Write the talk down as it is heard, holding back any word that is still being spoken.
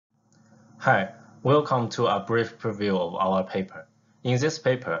Hi, welcome to a brief preview of our paper. In this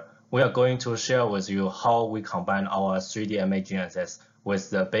paper, we are going to share with you how we combine our 3D image GNSS with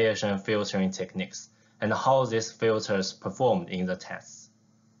the Bayesian filtering techniques and how these filters performed in the tests.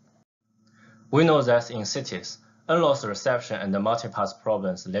 We know that in cities, unlost reception and multipath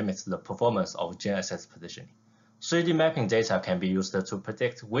problems limit the performance of GNSS positioning. 3D mapping data can be used to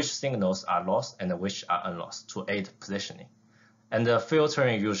predict which signals are lost and which are unlost to aid positioning. And the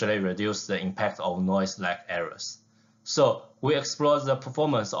filtering usually reduces the impact of noise-like errors. So we explore the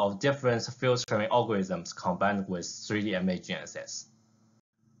performance of different filtering algorithms combined with 3D image GNSS.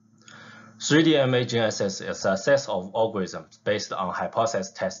 3D image GNSS is a set of algorithms based on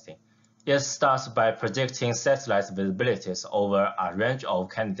hypothesis testing. It starts by predicting satellite visibilities over a range of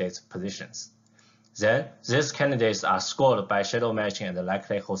candidate positions. Then, these candidates are scored by shadow matching and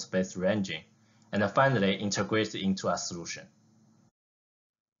likelihood space ranging, and finally integrated into a solution.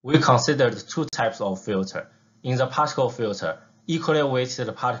 We considered two types of filter. In the particle filter, equally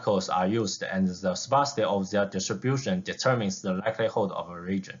weighted particles are used and the sparsity of their distribution determines the likelihood of a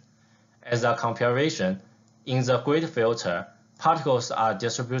region. As a comparison, in the grid filter, particles are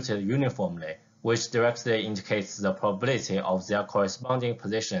distributed uniformly, which directly indicates the probability of their corresponding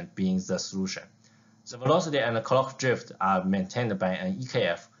position being the solution. The velocity and clock drift are maintained by an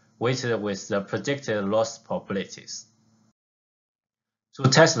EKF weighted with the predicted loss probabilities. To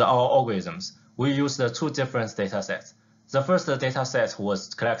test our algorithms, we used two different datasets. The first dataset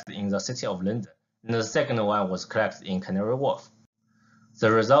was collected in the city of London, and the second one was collected in Canary Wharf. The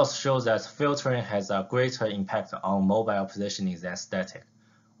results show that filtering has a greater impact on mobile positioning than static,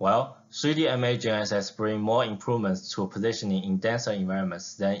 while 3D image GNSS bring more improvements to positioning in denser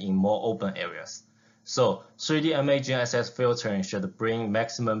environments than in more open areas. So, 3D image GNSS filtering should bring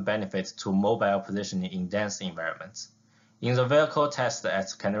maximum benefit to mobile positioning in dense environments. In the vehicle test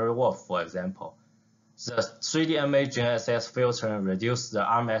at Canary Wharf, for example, the 3D image GNSS filtering reduced the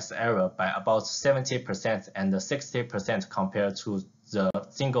RMS error by about 70% and 60% compared to the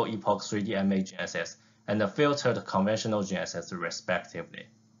single-epoch 3D image GNSS and the filtered conventional GNSS respectively.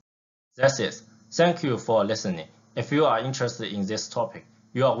 That's it. Thank you for listening. If you are interested in this topic,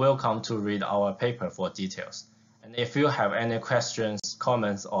 you are welcome to read our paper for details. And if you have any questions,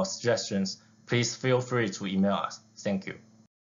 comments, or suggestions, please feel free to email us. Thank you.